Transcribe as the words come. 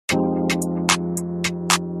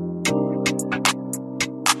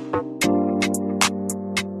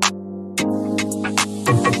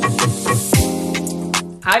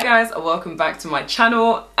Hi guys, and welcome back to my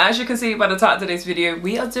channel. As you can see by the title of today's video,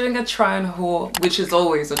 we are doing a try on haul, which is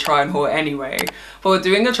always a try on haul anyway, but we're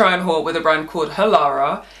doing a try on haul with a brand called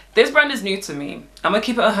Halara. This brand is new to me. I'm gonna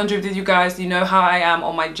keep it 100 with you guys. You know how I am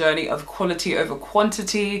on my journey of quality over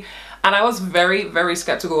quantity, and I was very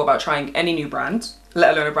skeptical about trying any new brand,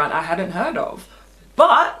 let alone a brand I hadn't heard of.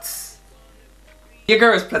 But your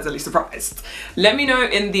girl is pleasantly surprised. Let me know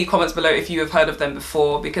in the comments below if you have heard of them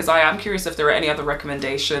before, because I am curious if there are any other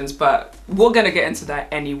recommendations, but we're gonna get into that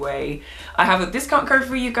anyway. I have a discount code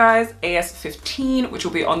for you guys, AS15, which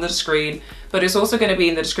will be on the screen, but it's also gonna be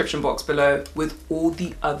in the description box below with all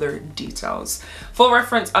the other details. For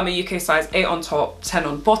reference, I'm a UK size 8 on top, 10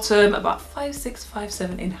 on bottom, about 5'6",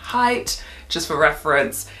 5'7" in height, just for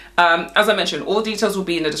reference. As I mentioned, all details will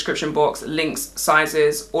be in the description box, links,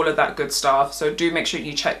 sizes, all of that good stuff. So do make sure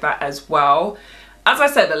you check that as well. As I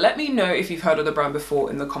said, let me know if you've heard of the brand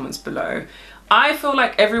before in the comments below. I feel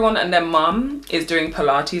like everyone and their mum is doing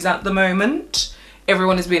Pilates at the moment.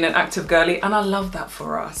 Everyone is being an active girly, and I love that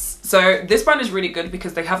for us. So this brand is really good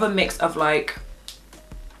because they have a mix of like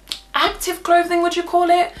active clothing, would you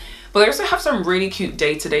call it? But they also have some really cute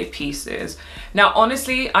day-to-day pieces. Now,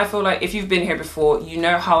 honestly, I feel like if you've been here before, you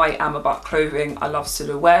know how I am about clothing. I love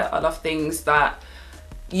silhouette. I love things that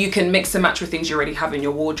you can mix and match with things you already have in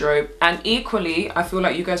your wardrobe. And equally, I feel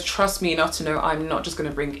like you guys trust me enough to know I'm not just gonna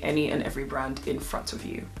bring any and every brand in front of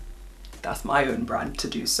you. That's my own brand to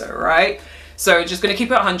do so, right? So just gonna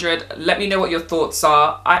keep it 100. Let me know what your thoughts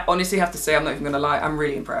are. I honestly have to say, I'm not even gonna lie, I'm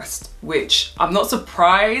really impressed, which I'm not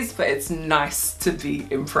surprised, but it's nice to be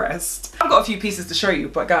impressed. I've got a few pieces to show you,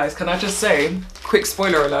 but guys, can I just say, quick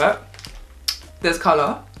spoiler alert, there's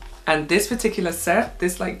color, and this particular set,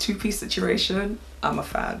 this like two-piece situation, I'm a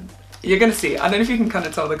fan. You're gonna see. I don't know if you can kind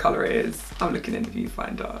of tell the color it is. I'm looking in the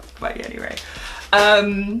viewfinder, but yeah, anyway.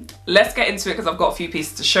 Let's get into it because I've got a few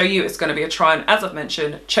pieces to show you. It's going to be a try on, as I've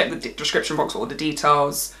mentioned. Check the description box for all the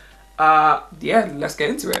details. Yeah, let's get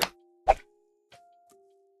into it.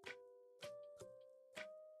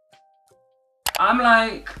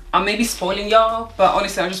 I'm maybe spoiling y'all, but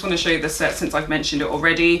honestly I just want to show you the set since I've mentioned it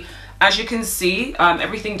already. As you can see,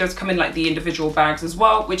 everything does come in like the individual bags as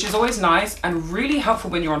well, which is always nice and really helpful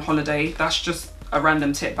when you're on holiday. That's just a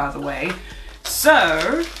random tip, by the way.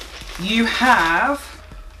 So you have,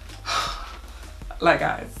 like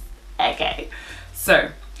guys, okay. So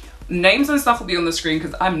names and stuff will be on the screen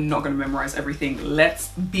because I'm not going to memorize everything. Let's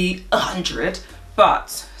be 100. But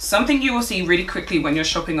something you will see really quickly when you're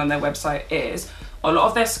shopping on their website is a lot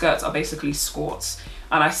of their skirts are basically skirts.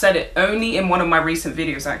 And I said it only in one of my recent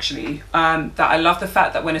videos actually, that I love the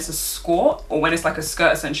fact that when it's a skirt or when it's like a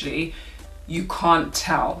skirt essentially, you can't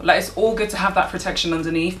tell. Like, it's all good to have that protection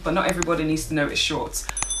underneath, but not everybody needs to know it's shorts.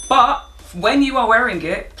 But when you are wearing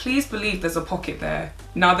it, please believe there's a pocket there.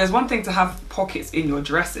 Now, there's one thing to have pockets in your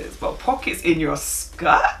dresses, but pockets in your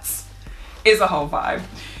skirts is a whole vibe.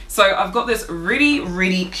 So I've got this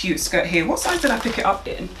really cute skirt here. What size did I pick it up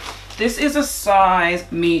in? This is a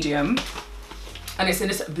size medium, and it's in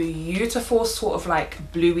this beautiful sort of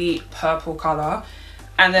like bluey purple color.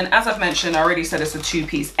 And then, as I've mentioned, I already said it's a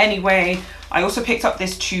two-piece anyway. I also picked up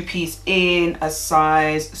this two-piece in a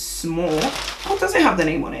size small. Oh, does it have the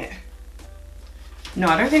name on it? No,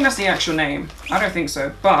 I don't think that's the actual name. I don't think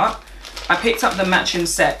so, but I picked up the matching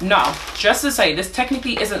set. Now, just to say, this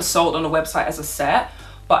technically isn't sold on the website as a set,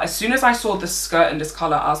 but as soon as I saw this skirt in this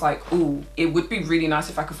color, I was like, ooh, it would be really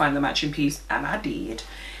nice if I could find the matching piece, and I did.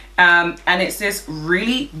 And it's this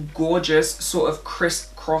really gorgeous sort of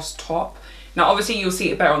crisscross top. Now, obviously, you'll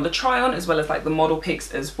see it better on the try on as well as like the model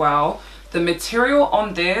pics as well. The material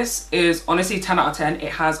on this is honestly 10 out of 10.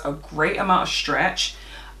 It has a great amount of stretch.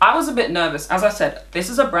 I was a bit nervous. As I said, this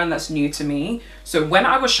is a brand that's new to me. So when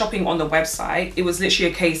I was shopping on the website, it was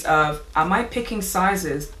literally a case of, am I picking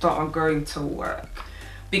sizes that are going to work?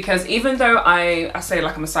 Because even though I say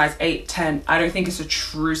like I'm a size 8, 10, I don't think it's a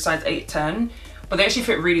true size 8, 10. But they actually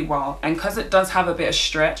fit really well, and because it does have a bit of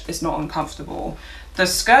stretch, it's not uncomfortable. The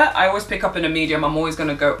skirt I always pick up in a medium. I'm always going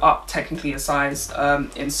to go up technically a size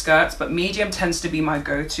in skirts, but medium tends to be my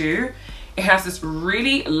go-to. It has this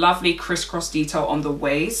really lovely crisscross detail on the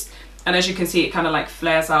waist, and as you can see, it kind of like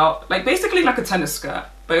flares out like basically like a tennis skirt,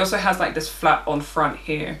 but it also has like this flap on front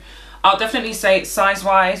here. I'll definitely say size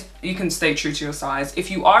wise, you can stay true to your size.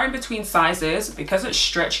 If you are in between sizes, because it's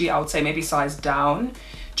stretchy, I would say maybe size down,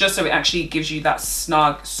 just so it actually gives you that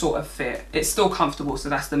snug sort of fit. It's still comfortable, so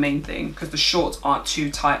that's the main thing, because the shorts aren't too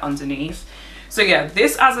tight underneath. So yeah,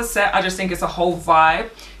 this as a set, I just think it's a whole vibe.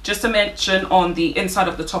 Just to mention, on the inside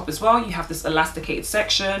of the top as well, you have this elasticated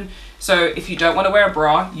section. So if you don't want to wear a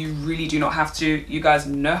bra, you really do not have to. You guys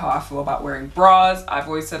know how I feel about wearing bras. I've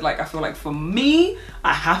always said, like, I feel like for me,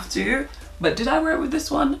 I have to. But did I wear it with this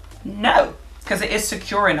one? No, because it is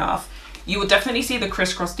secure enough. You will definitely see the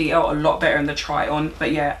crisscross detail a lot better in the try on.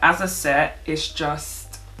 But yeah, as a set, it's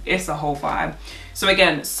a whole vibe. So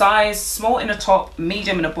again, size small in the top,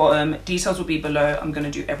 medium in the bottom, details will be below. I'm going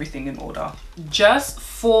to do everything in order. Just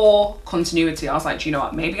for continuity, I was like, you know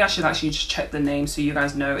what, maybe I should actually just check the name so you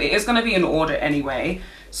guys know. It is going to be in order anyway.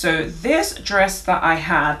 So this dress that I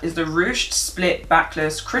have is the Ruched split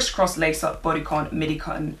backless crisscross lace up bodycon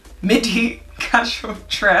midi casual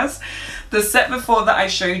dress. The set before that I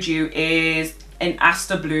showed you is in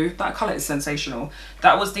Aster Blue. That color is sensational.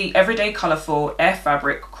 That was the everyday colorful air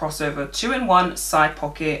fabric crossover 2-in-1 side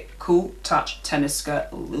pocket cool touch tennis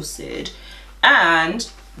skirt lucid, and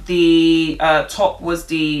the top was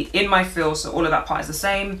the in my feel, so all of that part is the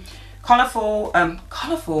same. Cloudful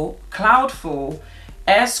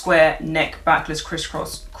air square neck backless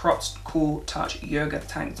crisscross cropped cool touch yoga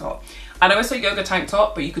tank top. I know it's a yoga tank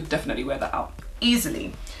top, but you could definitely wear that out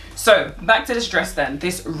easily. So back to this dress then,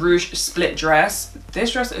 this Ruched split dress.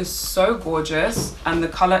 This dress is so gorgeous and the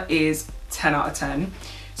color is 10 out of 10.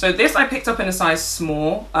 So this I picked up in a size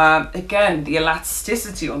small. Again, the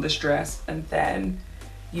elasticity on this dress, and then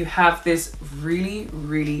you have this really,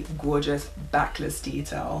 really gorgeous backless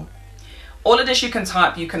detail. All of this you can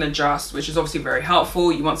type, you can adjust, which is obviously very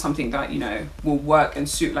helpful. You want something that, you know, will work and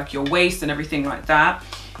suit like your waist and everything like that.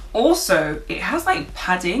 Also, it has like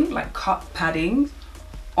padding, like cut padding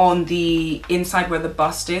on the inside where the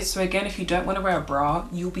bust is. So again, if you don't want to wear a bra,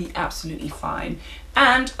 you'll be absolutely fine.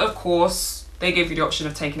 And of course, they gave you the option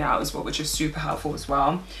of taking it out as well, which is super helpful as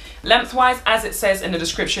well. Lengthwise, as it says in the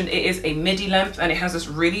description, it is a midi length, and it has this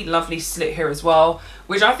really lovely slit here as well,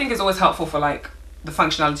 which I think is always helpful for like the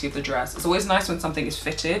functionality of the dress. It's always nice when something is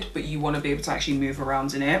fitted, but you want to be able to actually move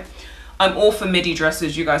around in it. I'm all for midi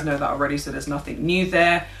dresses, you guys know that already, so there's nothing new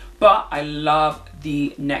there, but I love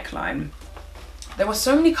the neckline. There were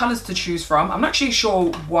so many colors to choose from. I'm not actually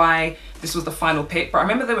sure why this was the final pick, but I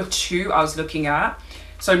remember there were two I was looking at.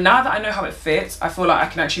 So now that I know how it fits, I feel like I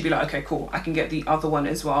can actually be like, okay, cool, I can get the other one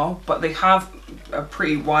as well. But they have a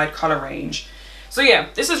pretty wide color range. So yeah,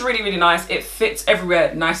 this is really, really nice. It fits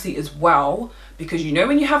everywhere nicely as well, because you know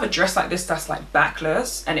when you have a dress like this that's like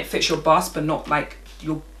backless and it fits your bust but not like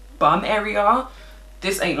your bum area,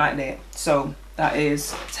 this ain't like that. So that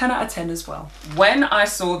is 10 out of 10 as well. When I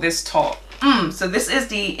saw this top, so this is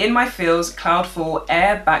the In My Feels Cloudful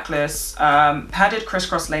Air Backless padded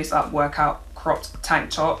crisscross lace up workout cropped tank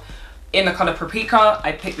top in the color Paprika.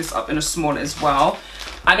 I picked this up in a small as well.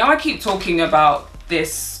 I know I keep talking about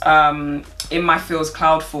this In My Feels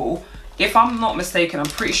Cloudful. If I'm not mistaken, I'm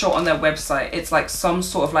pretty sure on their website it's like some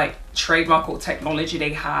sort of like trademark or technology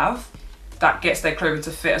they have that gets their clothing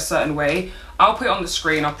to fit a certain way. I'll put it on the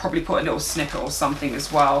screen. I'll probably put a little snippet or something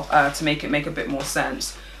as well to make it make a bit more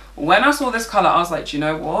sense. When I saw this color, I was like, do you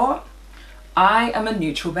know what? I am a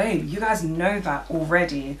neutral babe. You guys know that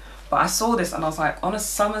already. But I saw this and I was like, on a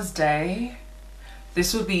summer's day,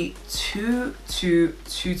 this would be too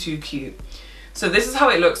cute. So this is how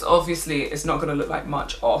it looks. Obviously, it's not gonna look like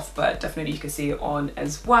much off, but definitely you can see it on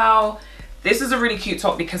as well. This is a really cute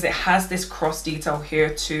top because it has this cross detail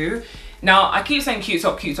here too. Now, I keep saying cute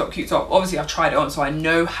top, cute top, cute top. Obviously, I've tried it on, so I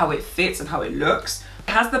know how it fits and how it looks.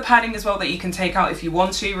 It has the padding as well that you can take out if you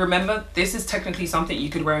want to. Remember, this is technically something you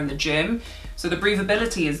could wear in the gym. So the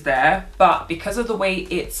breathability is there, but because of the way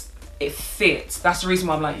it fits, that's the reason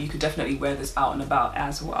why I'm like, you could definitely wear this out and about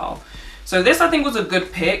as well. So this I think was a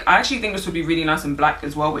good pick. I actually think this would be really nice in black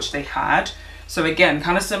as well, which they had. So again,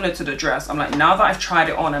 kind of similar to the dress. I'm like, now that I've tried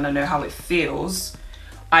it on and I know how it feels,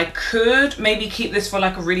 I could maybe keep this for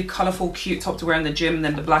like a really colorful, cute top to wear in the gym, and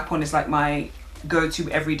then the black one is like my go-to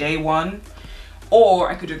everyday one. Or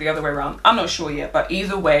I could do the other way around. I'm not sure yet, but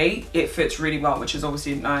either way, it fits really well, which is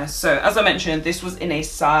obviously nice. So as I mentioned, this was in a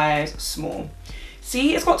size small.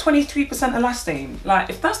 See, it's got 23% elastane. Like,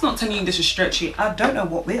 if that's not telling you this is stretchy, I don't know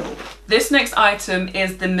what will. This next item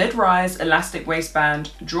is the mid-rise elastic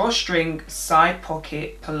waistband, drawstring, side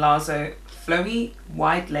pocket, palazzo, flowy,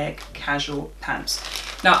 wide leg, casual pants.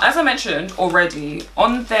 Now, as I mentioned already,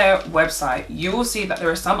 on their website, you will see that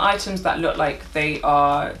there are some items that look like they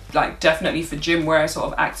are like definitely for gym wear, sort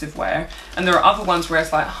of active wear. And there are other ones where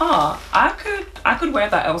it's like, huh, I could wear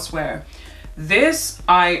that elsewhere. This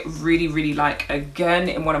I really like. Again,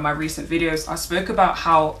 in one of my recent videos I spoke about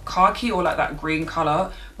how khaki, or like that green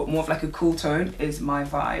color but more of like a cool tone, is my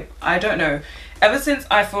vibe. I don't know, ever since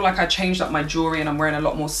I feel like I changed up my jewelry and I'm wearing a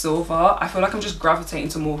lot more silver, I feel like I'm just gravitating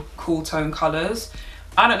to more cool tone colors.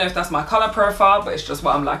 I don't know if that's my color profile, but it's just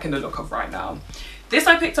what I'm liking the look of right now. This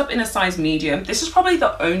I picked up in a size medium. This is probably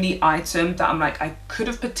the only item that I'm like, I could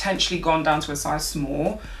have potentially gone down to a size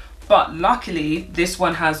small, but luckily this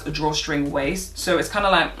one has a drawstring waist, so it's kind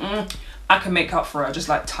of like I can make up for it, just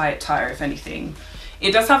like tie it tighter if anything.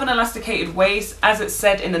 It does have an elasticated waist, as it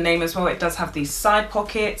said in the name as well. It does have these side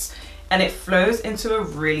pockets and it flows into a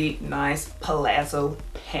really nice palazzo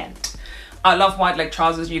pant. I love wide leg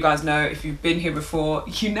trousers. You guys know, if you've been here before,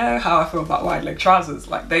 you know how I feel about wide leg trousers.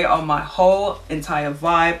 Like, they are my whole entire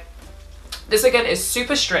vibe. This again is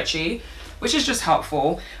super stretchy, which is just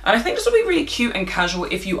helpful. And I think this will be really cute and casual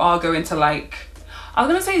if you are going to, like, I was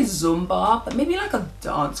gonna say Zumba, but maybe like a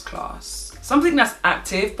dance class. Something that's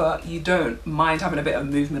active, but you don't mind having a bit of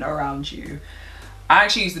movement around you. I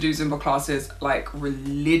actually used to do Zumba classes like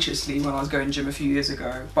religiously when I was going gym a few years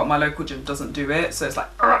ago, but my local gym doesn't do it, so it's like,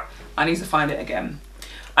 I need to find it again.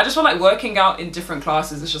 I just feel like working out in different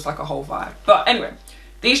classes is just like a whole vibe. But anyway,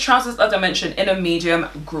 these trousers, as I mentioned, in a medium,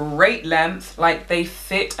 great length. Like, they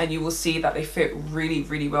fit, and you will see that they fit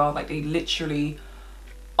really well. Like, they literally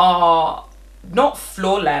are not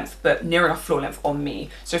floor length, but near enough floor length on me.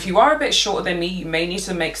 So if you are a bit shorter than me, you may need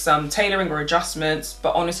to make some tailoring or adjustments,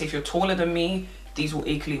 but honestly, if you're taller than me, these will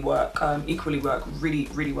equally work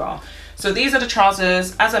really well. So these are the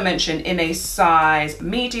trousers, as I mentioned, in a size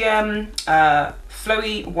medium,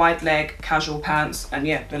 flowy wide leg casual pants, and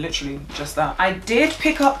yeah, they're literally just that. I did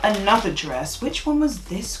pick up another dress. Which one was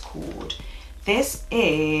this called? This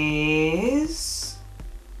is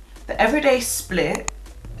the Everyday Split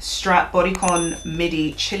Strap Bodycon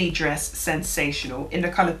Midi Chili Dress Sensational in the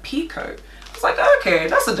color Peacoat. I was like, okay,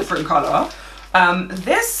 that's a different color.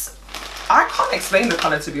 This, I can't explain the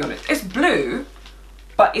color, to be honest. It's blue,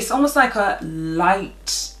 but it's almost like a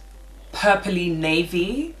light purpley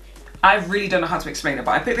navy. I really don't know how to explain it,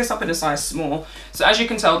 but I picked this up in a size small. So as you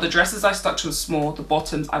can tell, the dresses I stuck to was small. The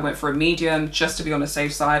bottoms I went for a medium, just to be on the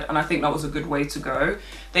safe side, and I think that was a good way to go.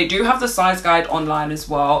 They do have the size guide online as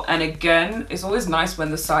well, and again, it's always nice when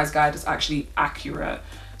the size guide is actually accurate.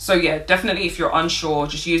 So yeah, definitely if you're unsure,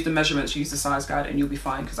 just use the measurements, use the size guide, and you'll be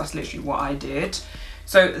fine, because that's literally what I did.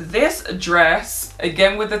 So this dress,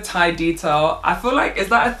 again with the tie detail, I feel like, is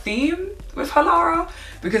that a theme with Halara?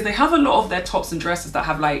 Because they have a lot of their tops and dresses that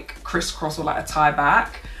have like crisscross or like a tie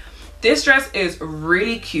back. This dress is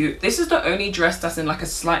really cute. This is the only dress that's in like a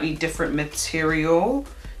slightly different material.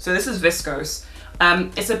 So this is viscose.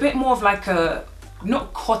 It's a bit more of like a,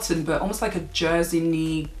 not cotton, but almost like a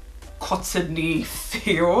jersey-y, cottony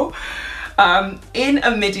feel. In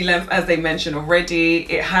a midi length, as they mentioned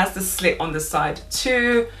already. It has the slit on the side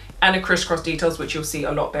too, and a crisscross details, which you'll see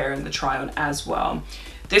a lot better in the try on as well.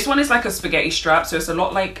 This one is like a spaghetti strap, so it's a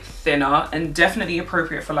lot like thinner and definitely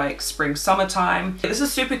appropriate for like spring, summertime. This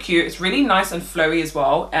is super cute. It's really nice and flowy as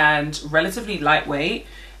well, and relatively lightweight.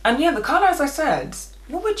 And yeah, the color, as I said,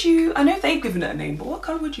 what would you, I know they've given it a name, but what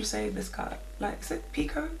color would you say this color? Like, is it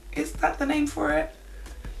Pico? Is that the name for it?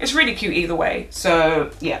 It's really cute either way.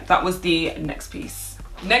 So yeah, that was the next piece.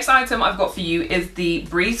 Next item I've got for you is the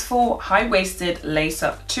Breezeful high-waisted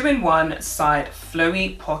lace-up 2-in-1 side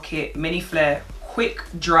flowy pocket mini flare quick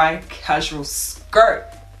dry casual skirt.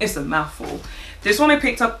 It's a mouthful. This one I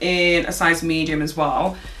picked up in a size medium as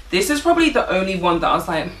well. This is probably the only one that I was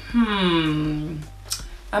like, am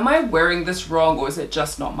I wearing this wrong, or is it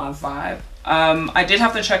just not my vibe? I did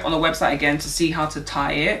have to check on the website again to see how to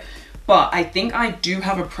tie it, but I think I do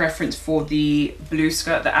have a preference for the blue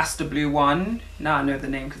skirt, the Aster Blue one. Now I know the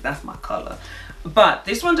name because that's my color. But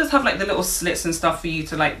this one does have like the little slits and stuff for you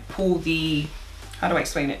to like pull the, how do I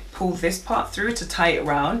explain it? Pull this part through to tie it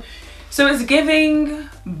around. So it's giving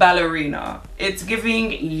ballerina. It's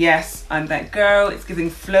giving, yes, I'm that girl. It's giving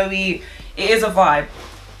flowy. It is a vibe.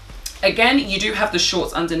 Again, you do have the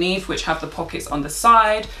shorts underneath, which have the pockets on the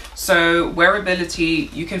side. So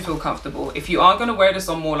wearability, you can feel comfortable. If you are gonna wear this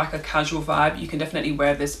on more like a casual vibe, you can definitely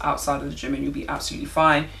wear this outside of the gym and you'll be absolutely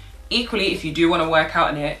fine. Equally, if you do wanna work out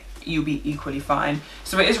in it, you'll be equally fine.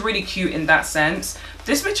 So it is really cute in that sense.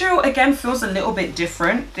 This material again feels a little bit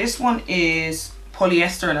different. This one is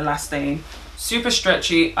polyester and elastane, super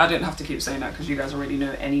stretchy. I didn't have to keep saying that because you guys already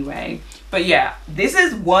know anyway. But yeah, this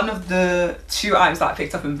is one of the 2 items that I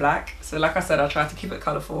picked up in black. So like I said, I tried to keep it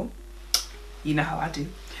colorful. You know how I do.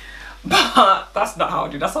 But that's not how I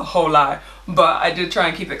do, that's a whole lie. But I did try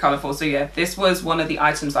and keep it colorful. So yeah, this was one of the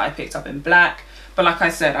items that I picked up in black. But like I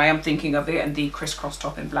said, I am thinking of it in the crisscross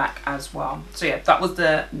top in black as well. So yeah, that was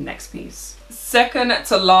the next piece. Second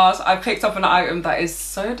to last, I picked up an item that is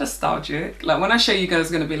so nostalgic. Like when I show you guys,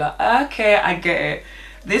 it's gonna be like, okay, I get it.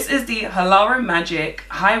 This is the Halara Magic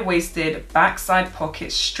high-waisted backside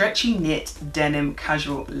pocket stretchy knit denim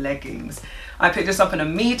casual leggings. I picked this up in a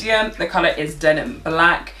medium. The color is denim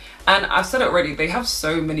black, and I've said it already, they have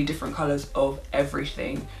so many different colors of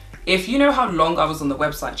everything. If you know how long I was on the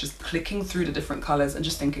website just clicking through the different colors and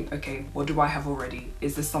just thinking, okay, what do I have already?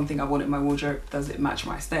 Is this something I want in my wardrobe? Does it match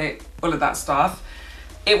my aesthetic? All of that stuff.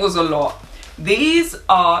 It was a lot. These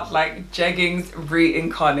are like jeggings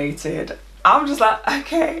reincarnated. I'm just like,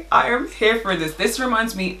 okay, I am here for this. This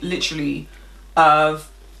reminds me literally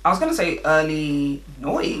of, I was gonna say early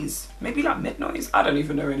noise, maybe like mid noise, I don't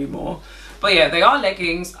even know anymore. But yeah, they are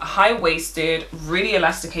leggings, high-waisted, really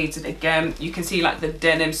elasticated. Again, you can see like the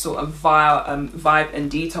denim sort of vibe and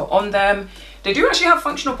detail on them. They do actually have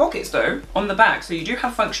functional pockets though on the back, so you do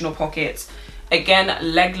have functional pockets. Again,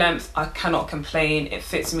 leg length, I cannot complain. It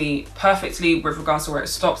fits me perfectly with regards to where it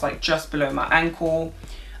stops, like just below my ankle.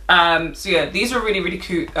 So yeah, these are really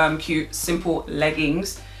cute, simple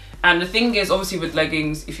leggings. And the thing is, obviously with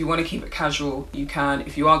leggings, if you want to keep it casual, you can.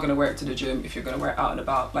 If you are going to wear it to the gym, if you're going to wear it out and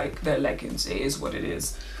about, like they're leggings, it is what it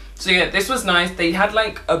is. So yeah, this was nice. They had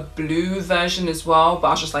like a blue version as well, but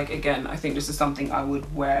I was just like, again, I think this is something I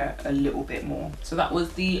would wear a little bit more. So that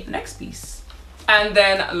was the next piece. And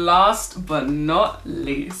then last but not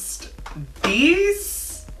least,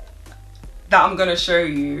 these that I'm going to show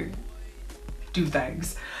you do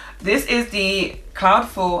things. This is the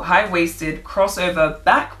Cloudful high-waisted crossover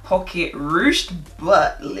back pocket ruched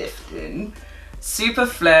butt lifting super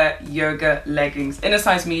flare yoga leggings in a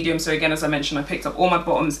size medium. So again, as I mentioned, I picked up all my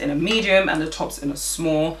bottoms in a medium and the tops in a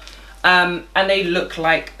small, and they look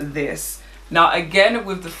like this. Now again,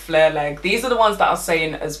 with the flare leg, these are the ones that I was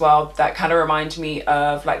saying as well that kind of remind me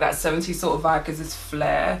of like that 70s sort of vibe because it's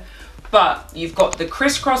flare. But you've got the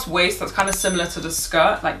crisscross waist that's kind of similar to the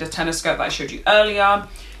skirt, like the tennis skirt that I showed you earlier.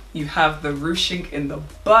 You have the ruching in the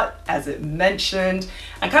butt, as it mentioned.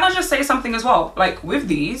 And can I just say something as well? Like with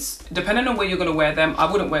these, depending on where you're gonna wear them,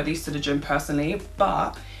 I wouldn't wear these to the gym personally,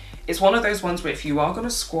 but it's one of those ones where if you are gonna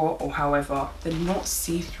squat or however, they're not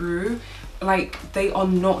see-through. Like they are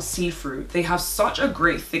not see-through. They have such a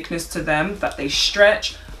great thickness to them that they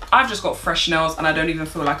stretch. I've just got fresh nails and I don't even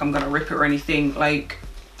feel like I'm gonna rip it or anything. Like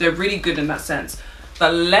they're really good in that sense.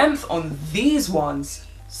 The length on these ones,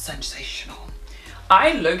 sensational.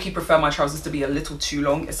 I low-key prefer my trousers to be a little too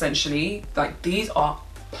long, essentially. Like these are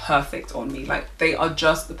perfect on me. Like they are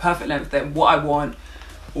just the perfect length. They're what I want,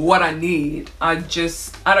 what I need. I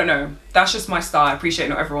don't know. That's just my style. I appreciate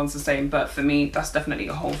not everyone's the same, but for me, that's definitely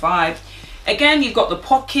a whole vibe. Again, you've got the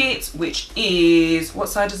pocket, which is, what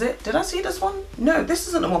side is it? Did I see this one? No, this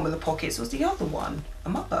isn't the one with the pockets. It was the other one.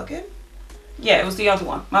 Am I bugging? Yeah, it was the other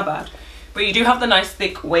one. My bad. But you do have the nice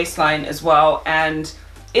thick waistline as well, and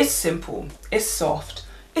it's simple, it's soft,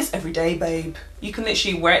 it's everyday, babe. You can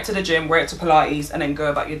literally wear it to the gym, wear it to Pilates, and then go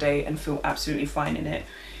about your day and feel absolutely fine in it.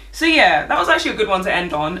 So yeah, that was actually a good one to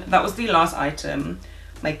end on. That was the last item.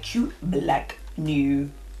 My cute black new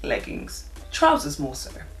leggings. Trousers more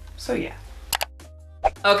so. So yeah.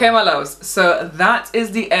 Okay, my loves, so that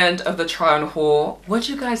is the end of the try on haul. What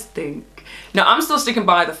do you guys think? Now, I'm still sticking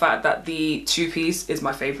by the fact that the two-piece is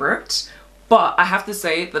my favorite. But I have to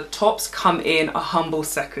say the tops come in a humble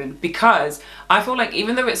second because I feel like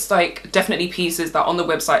even though it's like definitely pieces that on the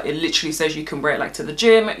website, it literally says you can wear it like to the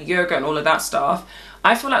gym, yoga and all of that stuff.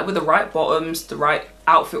 I feel like with the right bottoms, the right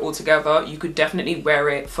outfit altogether, you could definitely wear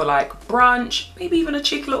it for like brunch, maybe even a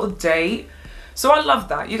cheeky little date. So I love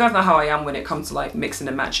that. You guys know how I am when it comes to like mixing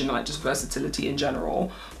and matching, like just versatility in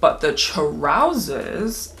general. But the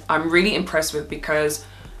trousers, I'm really impressed with because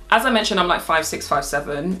as I mentioned, I'm like 5'6",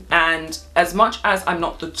 5'7", and as much as I'm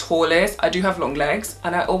not the tallest, I do have long legs,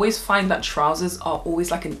 and I always find that trousers are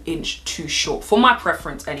always like an inch too short, for my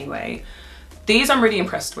preference anyway. These I'm really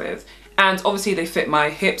impressed with, and obviously they fit my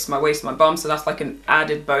hips, my waist, my bum, so that's like an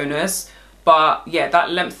added bonus. But yeah,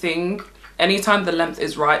 that length thing, anytime the length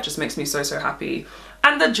is right, just makes me so happy.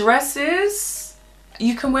 And the dresses,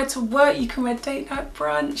 you can wear to work, you can wear date night,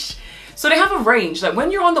 brunch. So they have a range. Like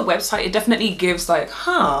when you're on the website, it definitely gives like,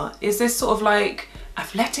 huh, is this sort of like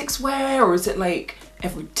athletics wear or is it like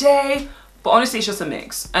everyday? But honestly, it's just a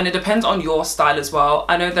mix and it depends on your style as well.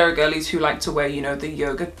 I know there are girlies who like to wear, you know, the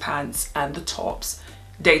yoga pants and the tops.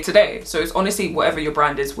 day to day. So it's honestly whatever your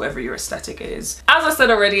brand is, whatever your aesthetic is. As I said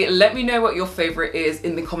already, let me know what your favorite is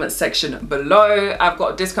in the comment section below. I've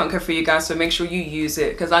got a discount code for you guys, so make sure you use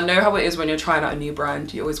it, because I know how it is when you're trying out a new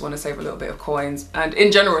brand. You always want to save a little bit of coins, and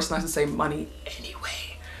in general it's nice to save money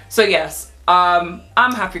anyway. So yes, I'm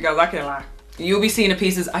happy, guys, I can't lie. You'll be seeing the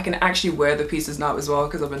pieces. I can actually wear the pieces now as well,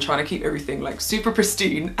 because I've been trying to keep everything like super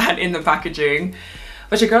pristine and in the packaging.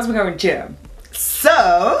 But your girl's been going gym,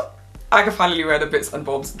 so I can finally wear the bits and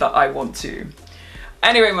bobs that I want to.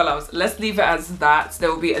 Anyway, my loves, let's leave it as that. There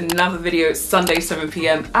will be another video Sunday 7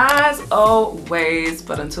 PM as always.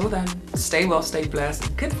 But until then, stay well, stay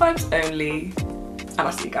blessed, good vibes only, and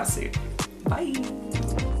I'll see you guys soon.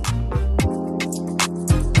 Bye.